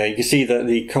damage. Yeah, you can see that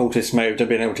the cultists may have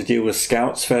been able to deal with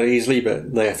scouts fairly easily,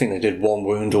 but I think they did 1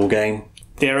 wound all game.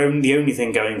 The only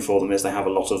thing going for them is they have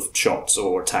a lot of shots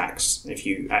or attacks if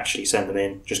you actually send them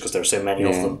in, just because there are so many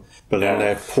of them. But then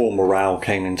their poor morale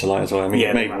came into light as well. I mean,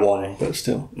 it made 1, but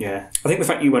still. Yeah. I think the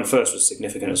fact you went first was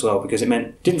significant as well, because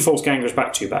it didn't force Gangrus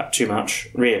back too much,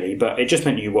 really, but it just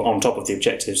meant you were on top of the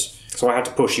objectives. So I had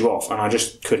to push you off, and I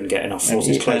just couldn't get enough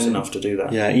forces close enough to do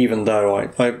that. Yeah, even though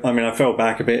I fell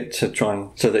back a bit to try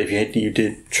and... So that if you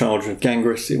did charge with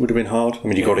Gangrus, it would have been hard. I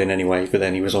mean, you got in anyway, but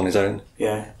then he was on his own.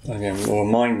 Yeah. Again, well,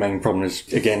 my main problem is,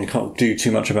 again, you can't do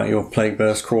too much about your Plague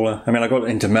Burst Crawler. I mean, I got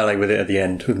into melee with it at the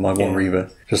end with my 1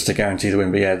 Reaver, just to guarantee the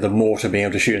win. But yeah, the mortar being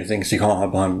able to shoot anything so you can't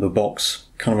hide behind the box,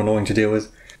 kind of annoying to deal with.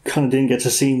 Kind of didn't get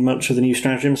to see much of the new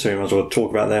stratagems, so we might as well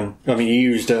talk about them. I mean, you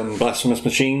used Blasphemous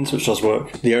Machines, which does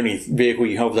work. The only vehicle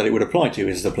you have that it would apply to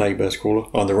is the Plague Burst Crawler,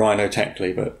 on the Rhino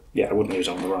technically, but... Yeah, I wouldn't use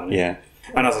it on the Rhino. Yeah.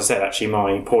 And as I said, actually,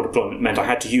 my poor deployment meant I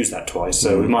had to use that twice,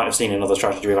 so we might have seen another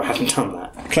strategy if I hadn't done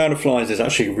that. Cloud of Flies is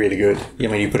actually really good. I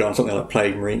mean, you put it on something like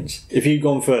Plague Marines. If you'd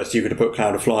gone first, you could have put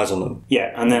Cloud of Flies on them.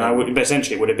 Yeah, and then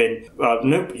essentially it would have been,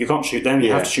 nope, you can't shoot them,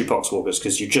 you have to shoot Poxwalkers,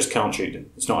 because you just can't shoot them.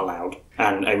 It's not allowed.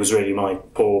 And it was really my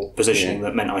poor positioning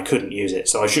that meant I couldn't use it.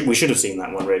 So we should have seen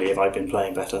that one, really, if I'd been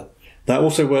playing better. That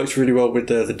also works really well with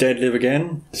the Dead Live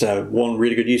again. So one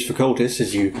really good use for cultists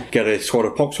is you get a squad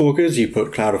of Poxwalkers, you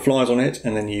put Cloud of Flies on it,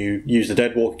 and then you use the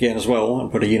Dead Walk again as well,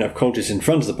 and put a unit of cultists in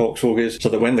front of the Poxwalkers, so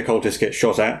that when the cultists get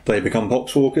shot at, they become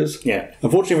Poxwalkers. Yeah.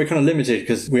 Unfortunately, we're kind of limited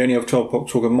because we only have 12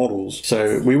 Poxwalker models,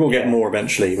 so we will get more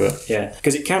eventually, but... Yeah,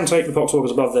 because it can take the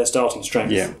Poxwalkers above their starting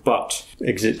strength, but...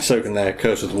 So can their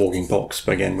Curse of the Walking Pox,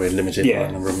 but again, we're limited by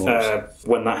the number of models.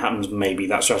 When that happens, maybe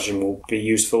that stratagem will be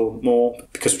useful more,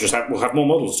 because we'll have more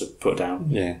models to put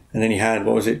down. Yeah. And then you had,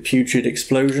 what was it, Putrid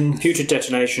Explosion? Putrid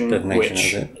Detonation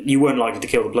which you weren't likely to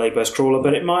kill the Plague Burst Crawler,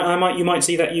 but you might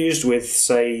see that used with,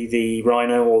 say, the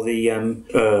Rhino or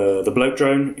the Bloat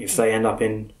Drone, if they end up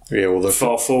in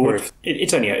far forward.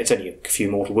 It's only a few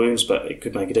mortal wounds, but it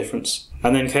could make a difference.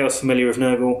 And then Chaos Familiar of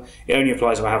Nurgle, it only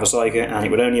applies if I have a Psychic, and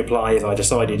it would only apply if I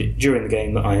decided during the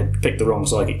game that I had picked the wrong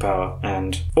Psychic power,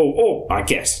 or I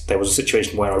guess there was a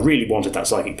situation where I really wanted that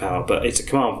Psychic power, but it's a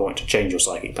command point to change your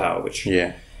Psychic power, which...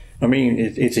 Yeah. I mean,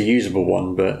 it's a usable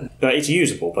one, but... It's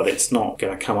usable, but it's not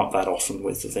going to come up that often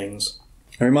with the things.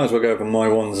 And we might as well go over my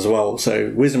ones as well.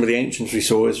 So, Wisdom of the Ancients we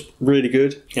saw is really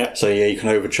good. Yeah. So, yeah, you can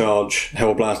overcharge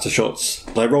Hellblaster shots.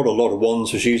 I rolled a lot of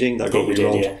ones for shooting. That got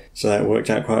re-rolled. So that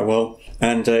worked out quite well.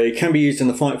 And it can be used in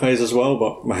the fight phase as well,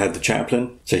 but I had the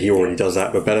Chaplain, so he already does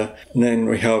that, but better. And then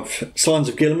we have Signs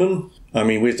of Gilliman. I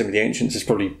mean, Wisdom of the Ancients is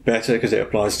probably better because it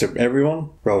applies to everyone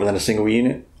rather than a single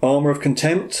unit. Armour of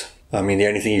Contempt. I mean, the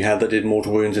only thing you had that did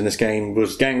mortal wounds in this game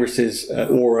was Gangrus's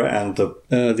aura and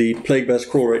the Plague Burst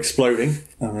Crawler exploding.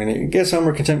 I mean, I guess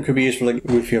Armour of Contempt could be useful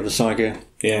if you have the Psycho.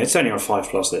 Yeah, it's only on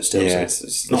 5+ there still, so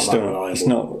it's not that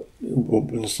reliable.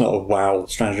 It's not a wow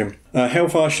stratagem.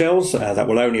 Hellfire Shells, that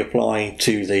will only apply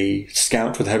to the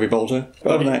Scout with the Heavy Bolter.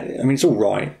 But other than that, I mean, it's all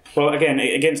right. Well, again,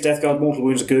 against Death Guard, mortal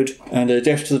wounds are good. And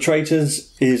Death to the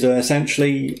Traitors is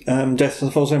essentially Death to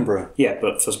the False Emperor. Yeah,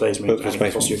 but for Space Marines,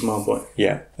 it costs you a command point.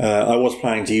 Yeah. I was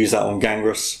planning to use that on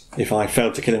Gangrus if I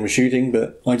failed to kill him with shooting,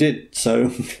 but I did,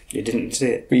 so... You didn't see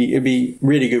it. It'd be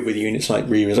really good with units like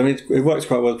Reavers. I mean, it works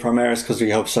quite well with Primaris because we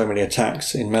have so many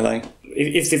attacks in melee.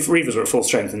 If the Reavers are at full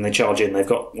strength and they charge in, they've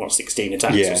got, 16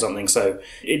 attacks or something, so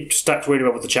it stacks really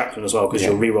well with the Chaplain as well, because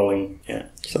you're re-rolling,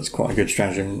 So that's quite a good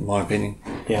stratagem, in my opinion.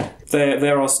 Yeah. They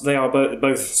are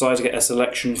both sides get a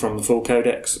selection from the full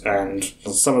codex, and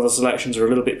some of the selections are a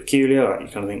little bit peculiar. You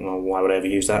kind of think, well, why would I ever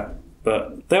use that?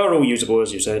 But they are all usable,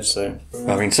 as you said, so...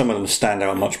 I mean, some of them stand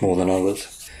out much more than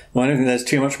others. Well, I don't think there's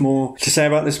too much more to say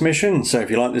about this mission, so if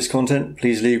you like this content,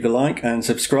 please leave a like and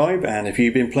subscribe, and if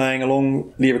you've been playing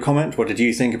along, leave a comment. What did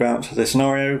you think about the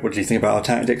scenario? What did you think about our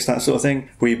tactics, that sort of thing?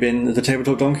 We've been the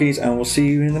Tabletop Donkeys, and we'll see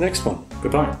you in the next one.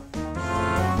 Goodbye.